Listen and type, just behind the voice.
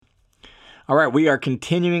All right, we are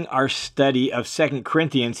continuing our study of 2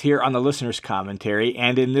 Corinthians here on the Listener's Commentary,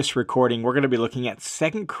 and in this recording, we're going to be looking at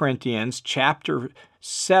 2 Corinthians chapter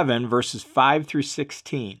 7, verses 5 through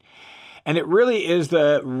 16. And it really is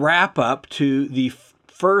the wrap-up to the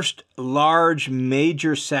first large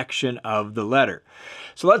major section of the letter.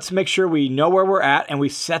 So let's make sure we know where we're at and we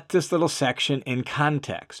set this little section in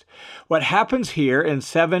context. What happens here in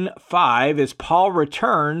 7:5 is Paul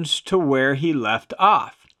returns to where he left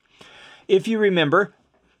off. If you remember,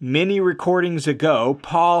 many recordings ago,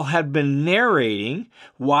 Paul had been narrating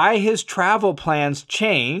why his travel plans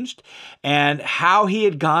changed and how he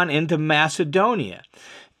had gone into Macedonia.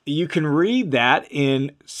 You can read that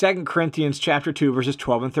in 2 Corinthians chapter 2, verses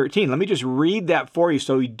 12 and 13. Let me just read that for you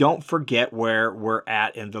so you don't forget where we're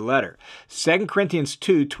at in the letter. 2 Corinthians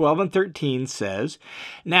 2, 12 and 13 says,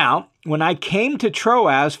 "Now, when I came to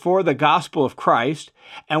Troas for the gospel of Christ,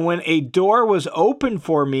 and when a door was opened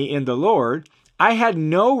for me in the Lord, I had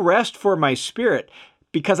no rest for my spirit,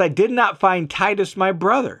 because I did not find Titus my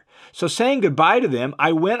brother. So saying goodbye to them,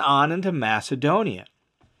 I went on into Macedonia."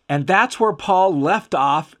 And that's where Paul left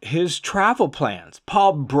off his travel plans.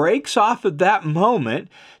 Paul breaks off at that moment,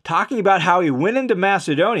 talking about how he went into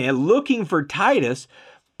Macedonia looking for Titus,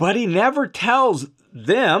 but he never tells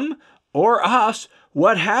them or us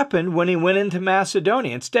what happened when he went into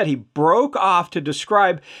Macedonia. Instead, he broke off to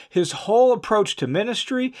describe his whole approach to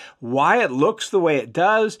ministry, why it looks the way it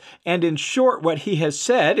does, and in short, what he has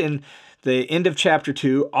said in the end of chapter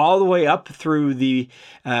 2, all the way up through the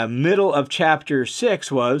middle of chapter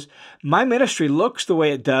 6 was, my ministry looks the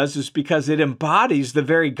way it does is because it embodies the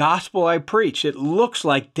very gospel I preach. It looks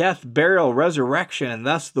like death, burial, resurrection, and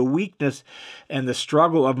thus the weakness and the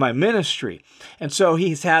struggle of my ministry. And so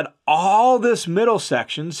he's had all this middle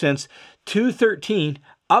section since 2:13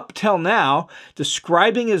 up till now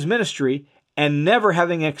describing his ministry and never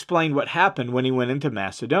having explained what happened when he went into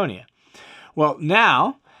Macedonia. Well,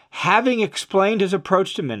 now, having explained his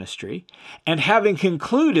approach to ministry and having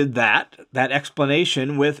concluded that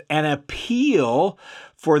explanation with an appeal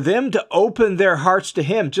for them to open their hearts to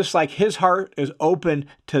him, just like his heart is open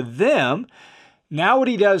to them, now what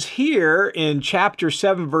he does here in chapter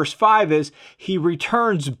 7, verse 5 is he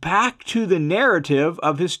returns back to the narrative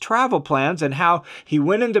of his travel plans and how he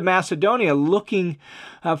went into Macedonia looking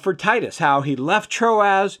for Titus, how he left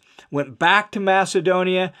Troas, went back to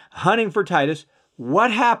Macedonia, hunting for Titus.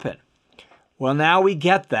 What happened? Well, now we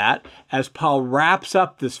get that as Paul wraps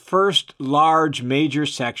up this first large major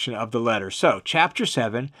section of the letter. So, chapter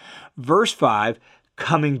 7, verse 5,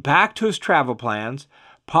 coming back to his travel plans,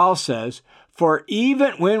 Paul says, "For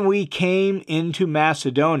even when we came into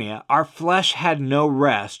Macedonia, our flesh had no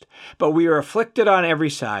rest, but we were afflicted on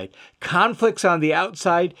every side, conflicts on the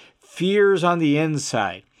outside, fears on the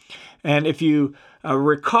inside." And if you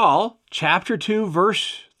recall, chapter 2,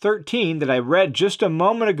 verse 13 that I read just a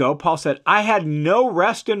moment ago, Paul said, I had no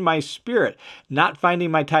rest in my spirit, not finding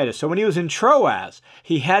my Titus. So when he was in Troas,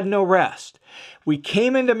 he had no rest. We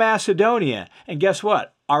came into Macedonia, and guess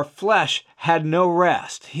what? Our flesh had no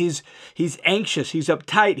rest. He's anxious, he's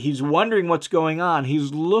uptight, he's wondering what's going on.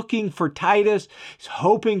 He's looking for Titus, he's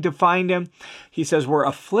hoping to find him. He says we're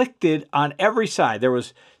afflicted on every side. There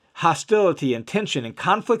was hostility and tension and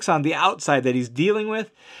conflicts on the outside that he's dealing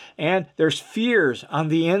with, and there's fears on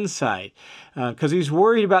the inside because he's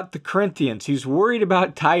worried about the Corinthians. He's worried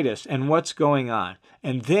about Titus and what's going on.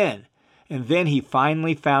 And then he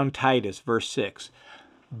finally found Titus, verse 6.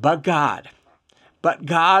 But God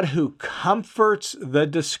who comforts the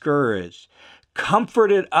discouraged,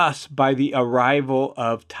 comforted us by the arrival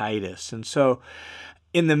of Titus. And so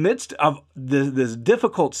in the midst of this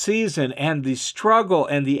difficult season and the struggle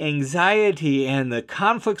and the anxiety and the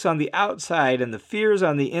conflicts on the outside and the fears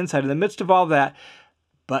on the inside, in the midst of all that,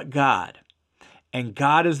 but God. And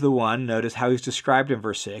God is the one, notice how he's described in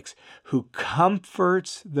verse 6, who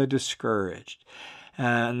comforts the discouraged.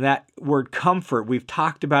 And that word comfort, we've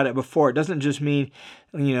talked about it before. It doesn't just mean,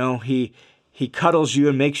 he cuddles you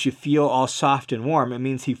and makes you feel all soft and warm. It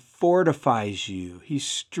means he fortifies you. He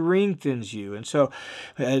strengthens you. And so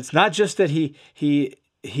it's not just that he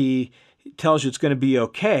tells you it's going to be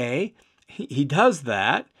okay. He does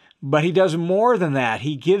that, but he does more than that.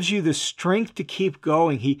 He gives you the strength to keep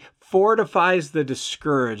going. He fortifies the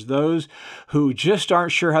discouraged, those who just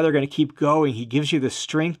aren't sure how they're going to keep going. He gives you the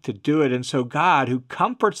strength to do it. And so God, who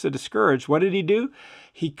comforts the discouraged, what did he do?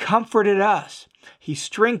 He comforted us. He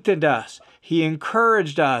strengthened us. He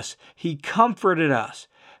encouraged us. He comforted us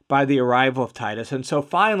by the arrival of Titus. And so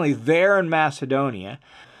finally, there in Macedonia,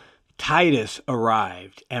 Titus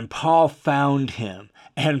arrived and Paul found him.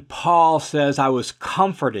 And Paul says, I was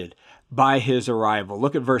comforted by his arrival.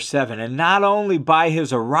 Look at verse 7. And not only by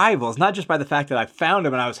his arrival, it's not just by the fact that I found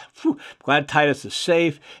him and I was glad Titus is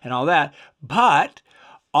safe and all that, but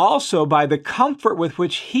also by the comfort with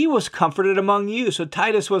which he was comforted among you. So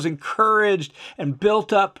Titus was encouraged and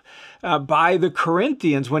built up by the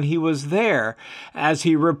Corinthians when he was there, as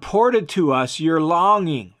he reported to us your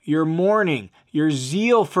longing, your mourning, your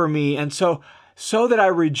zeal for me. And so that I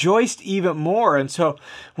rejoiced even more. And so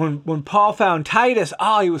when Paul found Titus,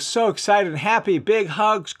 he was so excited and happy, big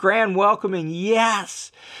hugs, grand welcoming,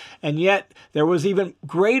 yes. And yet there was even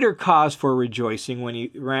greater cause for rejoicing when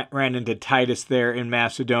he ran into Titus there in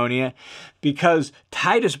Macedonia, because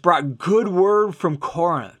Titus brought good word from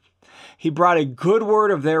Corinth. He brought a good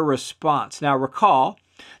word of their response. Now recall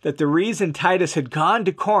that the reason Titus had gone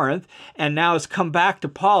to Corinth and now has come back to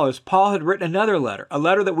Paul is Paul had written another letter, a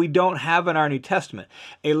letter that we don't have in our New Testament,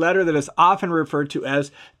 a letter that is often referred to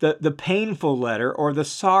as the painful letter or the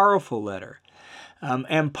sorrowful letter.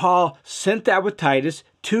 And Paul sent that with Titus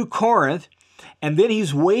to Corinth, and then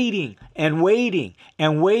he's waiting and waiting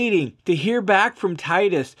and waiting to hear back from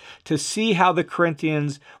Titus to see how the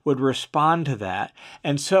Corinthians would respond to that.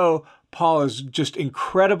 And so Paul is just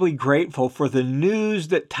incredibly grateful for the news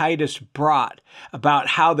that Titus brought about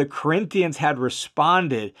how the Corinthians had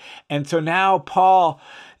responded. And so now Paul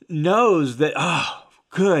knows that,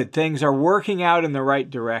 good, things are working out in the right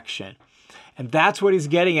direction. And that's what he's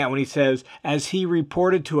getting at when he says, as he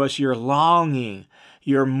reported to us, your longing,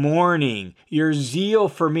 your mourning, your zeal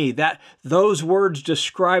for me. Those words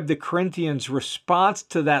describe the Corinthians' response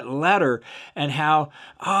to that letter and how,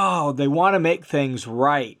 they want to make things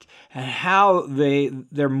right, and how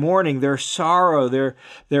their mourning, their sorrow,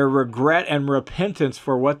 their regret and repentance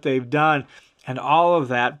for what they've done. And all of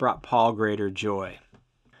that brought Paul greater joy.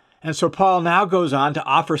 And so Paul now goes on to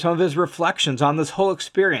offer some of his reflections on this whole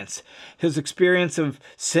experience, his experience of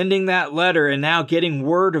sending that letter and now getting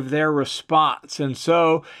word of their response. And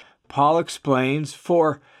so Paul explains,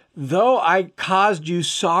 for though I caused you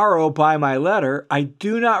sorrow by my letter, I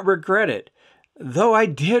do not regret it, though I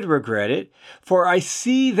did regret it, for I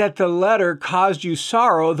see that the letter caused you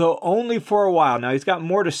sorrow, though only for a while. Now, he's got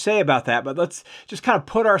more to say about that, but let's just kind of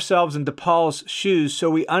put ourselves into Paul's shoes so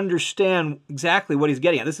we understand exactly what he's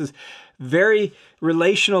getting at. This is very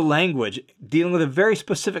relational language dealing with a very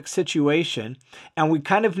specific situation, and we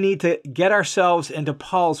kind of need to get ourselves into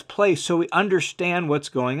Paul's place so we understand what's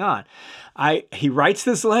going on. He writes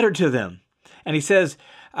this letter to them, and he says,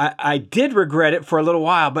 I did regret it for a little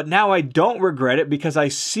while, but now I don't regret it because I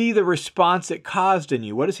see the response it caused in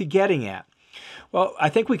you. What is he getting at? Well, I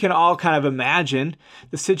think we can all kind of imagine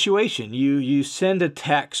the situation. You send a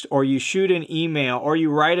text, or you shoot an email, or you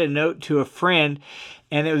write a note to a friend,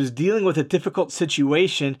 and it was dealing with a difficult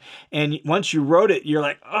situation. And once you wrote it, you're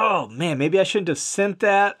like, oh man, maybe I shouldn't have sent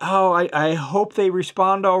that. I hope they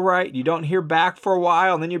respond all right. You don't hear back for a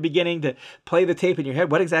while, and then you're beginning to play the tape in your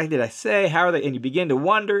head. What exactly did I say? How are they? And you begin to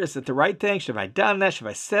wonder, is it the right thing? Should have I done that? Should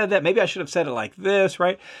have I said that? Maybe I should have said it like this,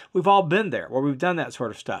 right? We've all been there where we've done that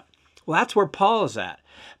sort of stuff. Well, that's where Paul is at.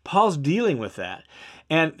 Paul's dealing with that.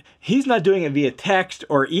 And he's not doing it via text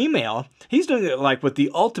or email. He's doing it like with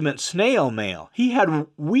the ultimate snail mail. He had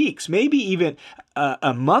weeks, maybe even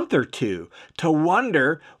a month or two, to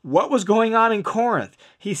wonder what was going on in Corinth.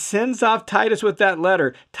 He sends off Titus with that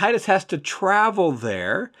letter. Titus has to travel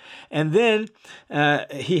there, and then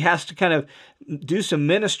he has to kind of do some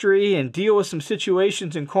ministry and deal with some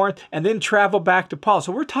situations in Corinth, and then travel back to Paul.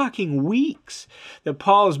 So we're talking weeks that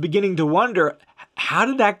Paul is beginning to wonder, how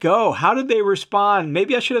did that go? How did they respond?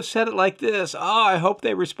 Maybe I should have said it like this. I hope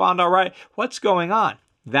they respond all right. What's going on?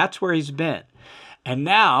 That's where he's been. And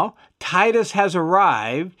now Titus has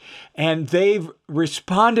arrived, and they've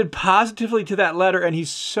responded positively to that letter, and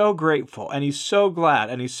he's so grateful, and he's so glad,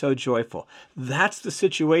 and he's so joyful. That's the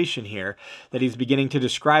situation here that he's beginning to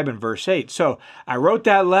describe in verse 8. So I wrote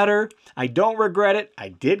that letter. I don't regret it. I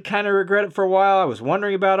did kind of regret it for a while. I was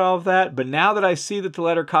wondering about all of that. But now that I see that the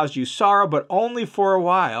letter caused you sorrow, but only for a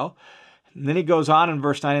while, and then he goes on in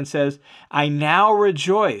verse 9 and says, I now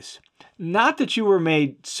rejoice, not that you were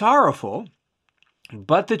made sorrowful,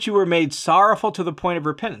 but that you were made sorrowful to the point of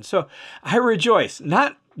repentance. So I rejoice,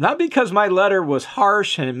 not because my letter was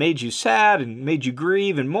harsh and it made you sad and made you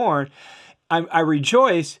grieve and mourn. I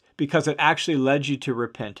rejoice because it actually led you to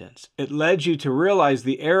repentance. It led you to realize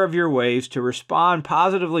the error of your ways, to respond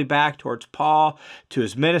positively back towards Paul, to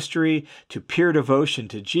his ministry, to pure devotion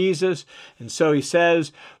to Jesus. And so he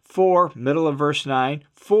says, middle of verse 9,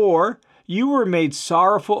 for You were made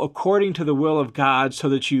sorrowful according to the will of God so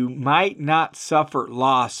that you might not suffer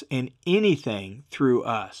loss in anything through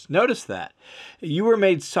us. Notice that. You were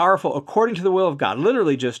made sorrowful according to the will of God,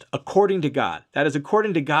 literally just according to God. That is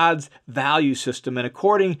according to God's value system and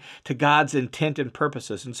according to God's intent and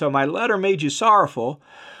purposes. And so my letter made you sorrowful,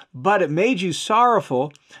 but it made you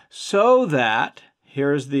sorrowful so that,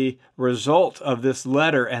 here's the result of this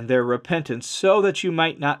letter and their repentance, so that you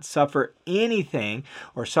might not suffer anything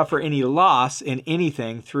or suffer any loss in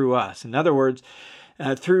anything through us. In other words,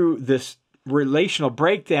 through this relational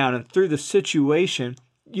breakdown and through the situation,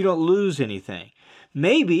 you don't lose anything.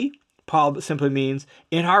 Maybe Paul simply means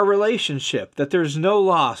in our relationship that there's no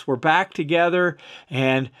loss. We're back together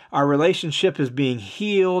and our relationship is being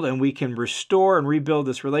healed and we can restore and rebuild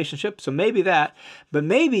this relationship. So maybe that, but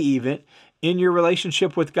maybe even in your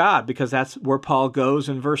relationship with God, because that's where Paul goes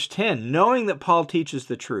in verse 10, knowing that Paul teaches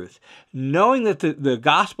the truth, knowing that the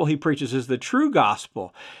gospel he preaches is the true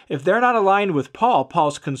gospel. If they're not aligned with Paul,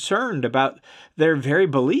 Paul's concerned about their very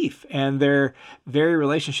belief and their very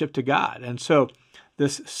relationship to God. And so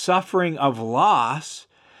this suffering of loss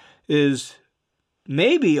is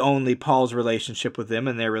maybe only Paul's relationship with them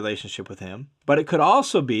and their relationship with him, but it could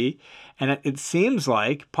also be, and it seems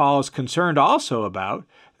like Paul's concerned also about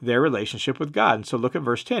their relationship with God. And so look at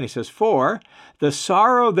verse 10. He says, "For the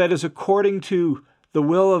sorrow that is according to the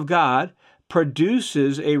will of God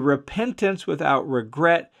produces a repentance without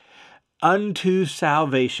regret unto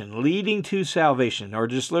salvation," leading to salvation, or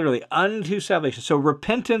just literally unto salvation. So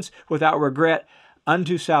repentance without regret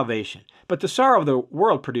unto salvation. But the sorrow of the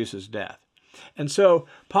world produces death. And so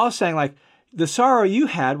Paul's saying, like, the sorrow you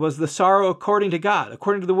had was the sorrow according to God,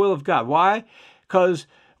 according to the will of God. Why? Because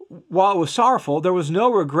while it was sorrowful, there was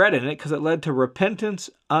no regret in it because it led to repentance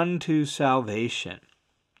unto salvation.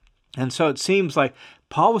 And so it seems like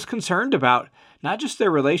Paul was concerned about not just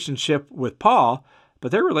their relationship with Paul,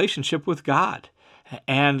 but their relationship with God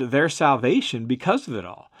and their salvation because of it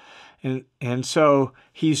all. And so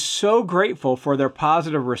he's so grateful for their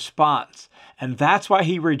positive response. And that's why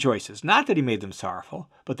he rejoices. Not that he made them sorrowful,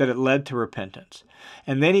 but that it led to repentance.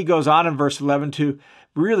 And then he goes on in verse 11 to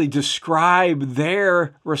really describe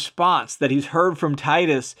their response that he's heard from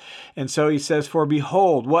Titus. And so he says, "For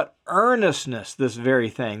behold, what earnestness this very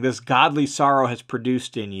thing, this godly sorrow has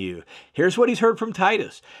produced in you." Here's what he's heard from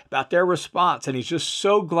Titus about their response. And he's just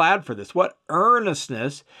so glad for this. What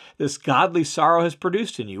earnestness this godly sorrow has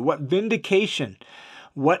produced in you. What vindication,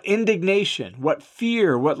 what indignation, what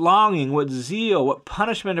fear, what longing, what zeal, what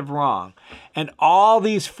punishment of wrong. And all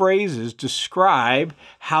these phrases describe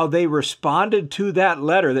how they responded to that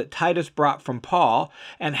letter that Titus brought from Paul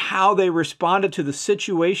and how they responded to the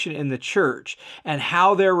situation in the church and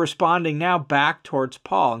how they're responding now back towards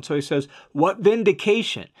Paul. And so he says, what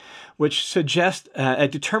vindication, which suggests a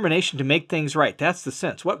determination to make things right. That's the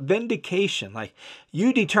sense. What vindication? Like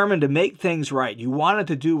you determined to make things right. You wanted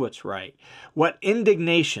to do what's right. What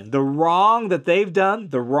indignation? The wrong that they've done,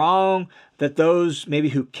 the wrong that those maybe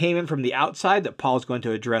who came in from the outside that Paul's going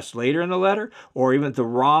to address later in the letter, or even the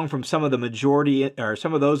wrong from some of the majority or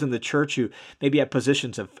some of those in the church who maybe had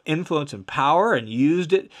positions of influence and power and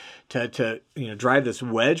used it to drive this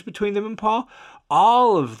wedge between them and Paul.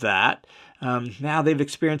 All of that. Now they've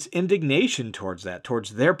experienced indignation towards that,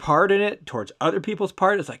 towards their part in it, towards other people's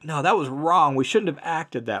part. It's like, no, that was wrong. We shouldn't have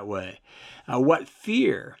acted that way. What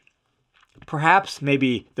fear? Perhaps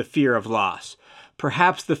maybe the fear of loss.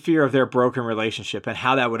 Perhaps the fear of their broken relationship and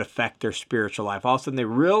how that would affect their spiritual life. All of a sudden they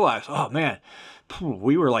realize, oh man,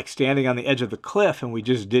 we were like standing on the edge of the cliff and we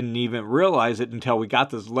just didn't even realize it until we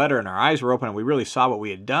got this letter and our eyes were open and we really saw what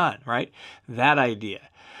we had done, right? That idea.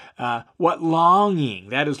 What longing?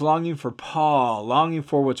 That is longing for Paul, longing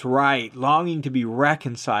for what's right, longing to be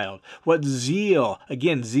reconciled. What zeal?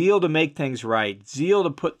 Again, zeal to make things right, zeal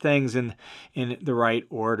to put things in the right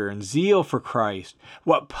order, and zeal for Christ.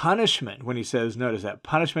 What punishment? When he says, notice that,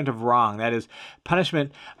 punishment of wrong. That is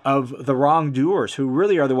punishment of the wrongdoers who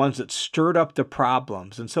really are the ones that stirred up the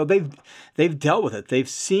problems. And so they've dealt with it. They've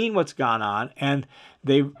seen what's gone on, and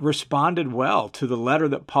they responded well to the letter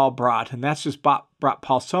that Paul brought, and that's just brought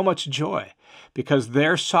Paul so much joy because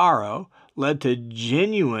their sorrow led to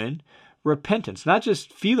genuine repentance, not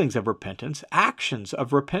just feelings of repentance, actions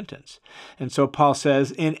of repentance. And so Paul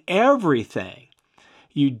says, in everything,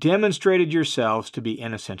 you demonstrated yourselves to be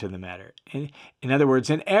innocent in the matter. In other words,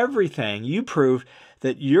 in everything, you proved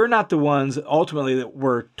that you're not the ones ultimately that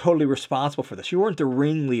were totally responsible for this. You weren't the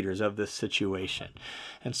ringleaders of this situation.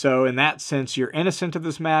 And so in that sense, you're innocent of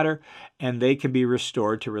this matter, and they can be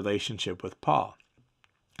restored to relationship with Paul.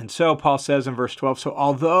 And so Paul says in verse 12, so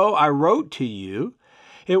although I wrote to you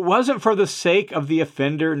It wasn't for the sake of the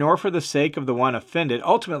offender, nor for the sake of the one offended.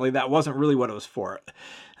 Ultimately, that wasn't really what it was for.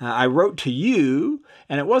 I wrote to you,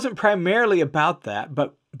 and it wasn't primarily about that,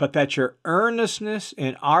 but that your earnestness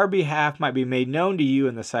in our behalf might be made known to you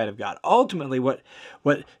in the sight of God. Ultimately, what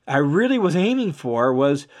I really was aiming for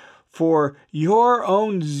was for your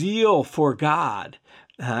own zeal for God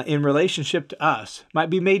in relationship to us might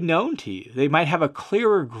be made known to you. They might have a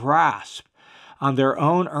clearer grasp on their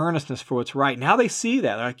own earnestness for what's right. Now they see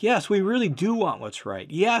that. They're like, yes, we really do want what's right.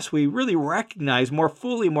 Yes, we really recognize more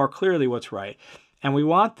fully, more clearly what's right. And we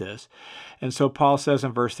want this. And so Paul says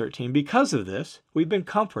in verse 13, because of this, we've been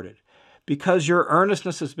comforted. Because your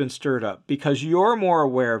earnestness has been stirred up. Because you're more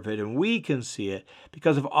aware of it and we can see it.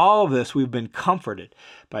 Because of all of this, we've been comforted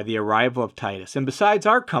by the arrival of Titus. And besides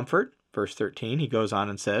our comfort, verse 13, he goes on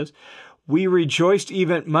and says, we rejoiced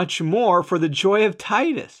even much more for the joy of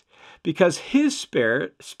Titus, because his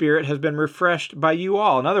spirit has been refreshed by you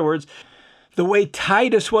all. In other words, the way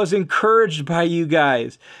Titus was encouraged by you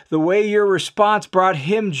guys, the way your response brought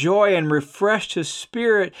him joy and refreshed his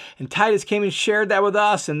spirit, and Titus came and shared that with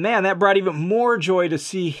us, and man, that brought even more joy to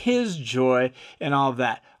see his joy and all of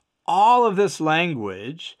that. All of this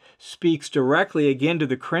language speaks directly again to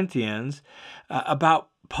the Corinthians about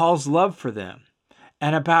Paul's love for them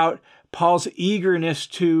and about Paul's eagerness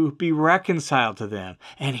to be reconciled to them,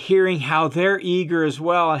 and hearing how they're eager as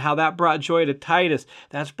well and how that brought joy to Titus,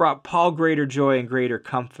 that's brought Paul greater joy and greater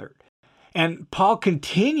comfort. And Paul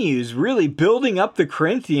continues really building up the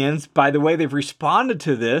Corinthians by the way they've responded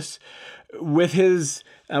to this with his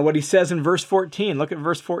what he says in verse 14. Look at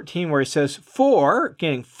verse 14 where he says, for,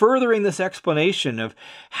 again, furthering this explanation of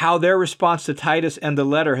how their response to Titus and the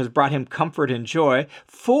letter has brought him comfort and joy,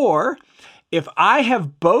 for if I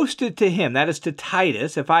have boasted to him, that is to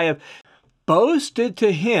Titus, if I have boasted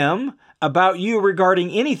to him about you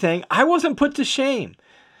regarding anything, I wasn't put to shame.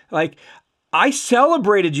 Like, I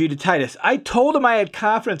celebrated you to Titus. I told him I had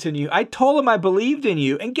confidence in you. I told him I believed in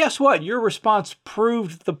you. And guess what? Your response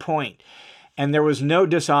proved the point. And there was no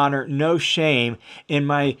dishonor, no shame in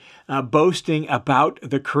my boasting about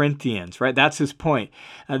the Corinthians, right? That's his point.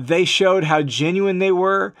 They showed how genuine they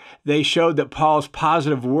were. They showed that Paul's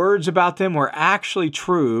positive words about them were actually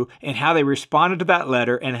true in how they responded to that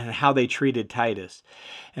letter and how they treated Titus.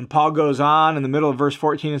 And Paul goes on in the middle of verse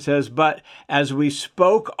 14 and says, but as we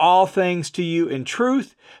spoke all things to you in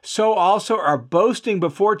truth, so also our boasting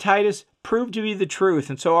before Titus proved to be the truth.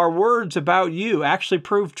 And so our words about you actually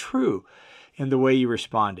proved true in the way you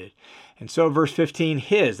responded. And so verse 15,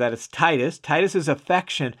 that is Titus's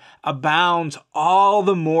affection abounds all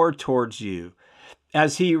the more towards you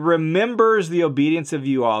as he remembers the obedience of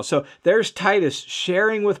you all. So there's Titus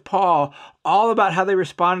sharing with Paul all about how they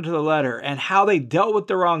responded to the letter and how they dealt with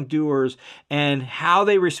the wrongdoers and how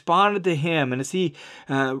they responded to him. And as he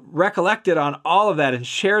recollected on all of that and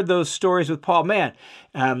shared those stories with Paul, man,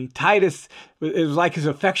 Titus, it was like his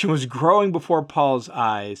affection was growing before Paul's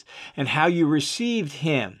eyes, and how you received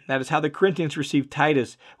him. That is how the Corinthians received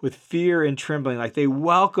Titus, with fear and trembling, like they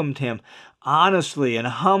welcomed him honestly and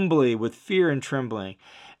humbly with fear and trembling.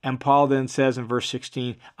 And Paul then says in verse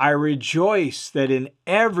 16, I rejoice that in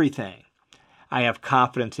everything I have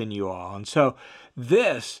confidence in you all. And so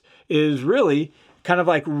this is really kind of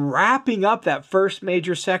like wrapping up that first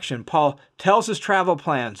major section. Paul tells his travel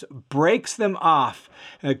plans, breaks them off,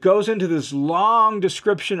 and it goes into this long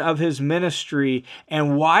description of his ministry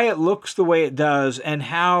and why it looks the way it does and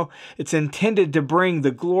how it's intended to bring the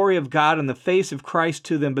glory of God in the face of Christ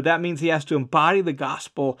to them. But that means he has to embody the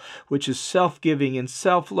gospel, which is self-giving and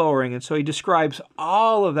self-lowering. And so he describes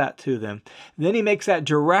all of that to them. Then he makes that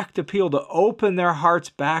direct appeal to open their hearts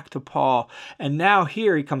back to Paul. And now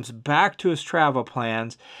here he comes back to his travel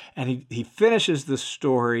plans, and he finishes the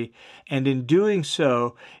story. And in doing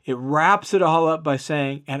so, it wraps it all up by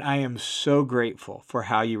saying, and I am so grateful for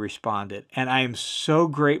how you responded. And I am so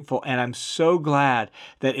grateful, and I'm so glad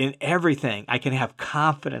that in everything I can have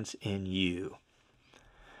confidence in you.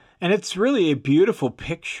 And it's really a beautiful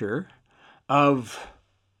picture of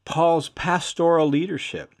Paul's pastoral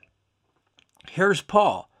leadership. Here's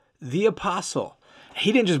Paul, the apostle.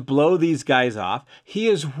 He didn't just blow these guys off. He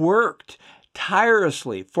has worked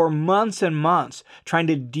tirelessly for months and months trying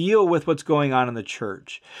to deal with what's going on in the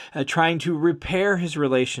church, trying to repair his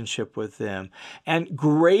relationship with them, and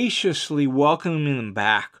graciously welcoming them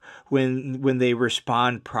back when they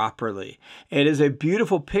respond properly. It is a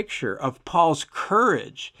beautiful picture of Paul's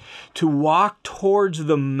courage to walk towards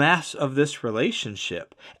the mess of this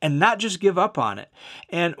relationship and not just give up on it,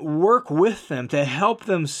 and work with them to help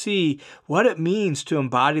them see what it means to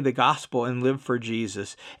embody the gospel and live for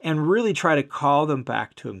Jesus, and really try to call them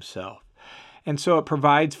back to himself. And so it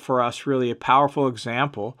provides for us really a powerful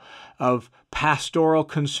example of pastoral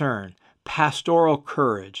concern, pastoral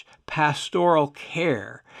courage, pastoral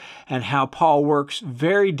care, and how Paul works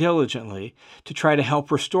very diligently to try to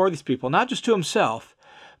help restore these people, not just to himself,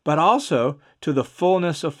 but also to the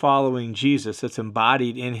fullness of following Jesus that's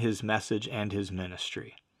embodied in his message and his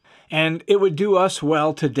ministry. And it would do us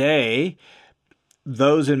well today,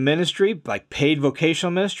 those in ministry, like paid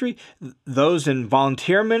vocational ministry, those in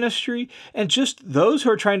volunteer ministry, and just those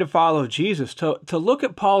who are trying to follow Jesus, to look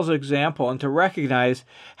at Paul's example and to recognize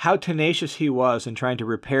how tenacious he was in trying to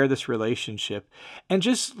repair this relationship, and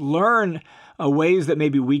just learn ways that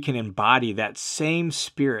maybe we can embody that same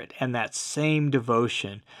spirit and that same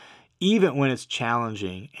devotion, even when it's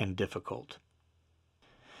challenging and difficult.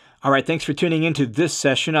 All right, thanks for tuning into this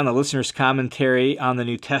session on the Listener's Commentary on the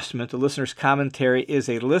New Testament. The Listener's Commentary is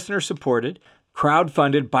a listener-supported,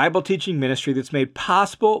 crowd-funded Bible teaching ministry that's made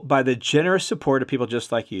possible by the generous support of people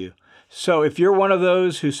just like you. So if you're one of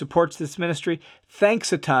those who supports this ministry,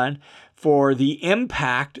 thanks a ton for the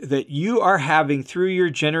impact that you are having through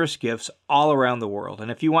your generous gifts all around the world.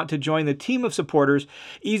 And if you want to join the team of supporters,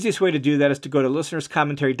 easiest way to do that is to go to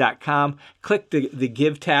listenerscommentary.com, click the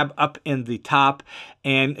Give tab up in the top,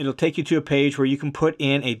 and it'll take you to a page where you can put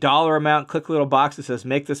in a dollar amount, click a little box that says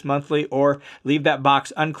make this monthly, or leave that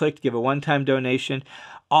box unclicked, give a one-time donation.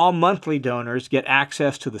 All monthly donors get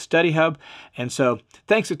access to the Study Hub. And so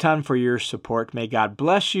thanks a ton for your support. May God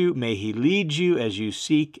bless you. May He lead you as you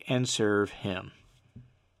seek and serve Him.